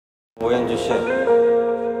오현주 씨,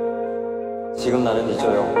 지금 나는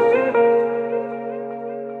잊어요.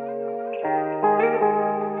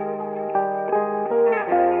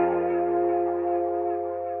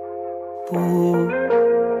 Bu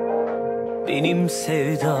benim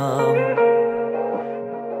sevdam,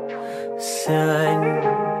 sen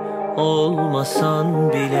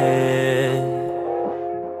olmasan bile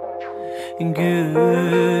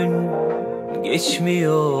gün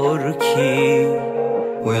geçmiyor ki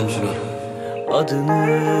오현주는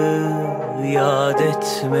adını yad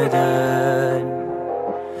etmeden,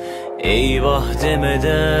 eyvah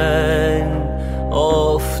demeden,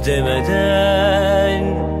 of demeden,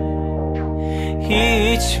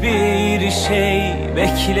 hiçbir şey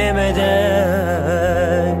beklemeden,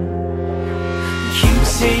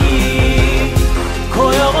 kimseyi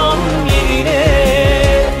koyamam yerine,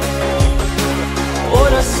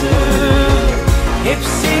 orası hep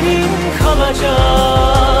senin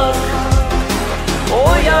kalacak. O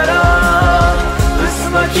yara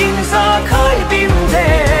ıslak imza kalbimde,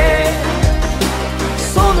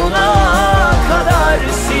 sonuna kadar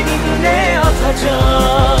seninle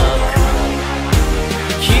atacak.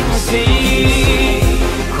 Kimseyi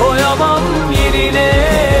koyamam yerine,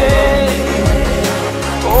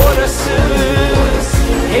 orası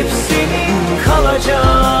hep senin kalacak.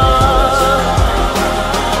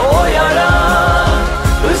 O yara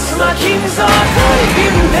ıslak imza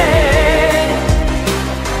kalbimde,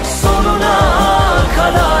 sonuna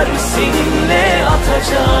kadar seninle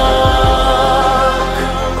atacak.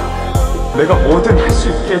 내가 뭐든 할 수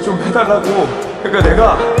있게 좀 해달라고.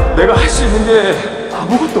 그러니까 내가 할 수 있는 게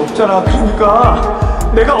아무것도 없잖아. 그러니까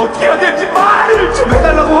내가 어떻게 해야 되는지 말을 좀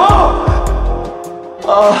해달라고.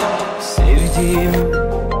 Sevdim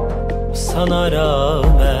sana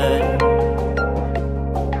rağmen,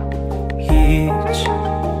 hiç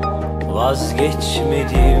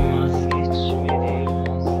vazgeçmedim.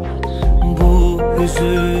 Bu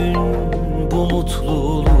hüzün, bu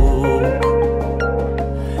mutluluk,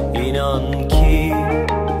 İnan ki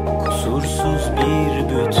kusursuz bir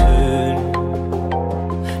bütün.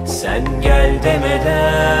 Sen gel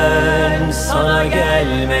demeden, sana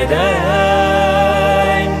gelmeden,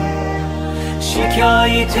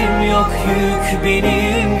 şikayetim yok, yük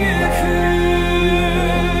benim yüküm.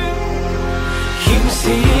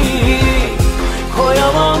 Kimseyi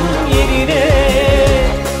koyamam yerine,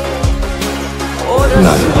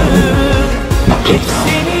 orası hep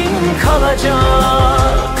senin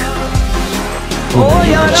kalacak. O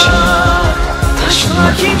yara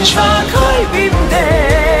ıslak imza kalbimde,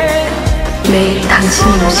 매일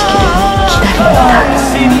당신이 오시기를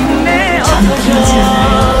기다립니다. 저는 끊지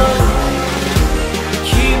않아요.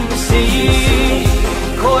 Kimseyi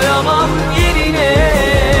koyamam yerine,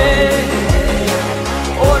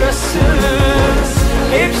 orası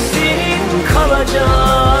hep senin kalacak.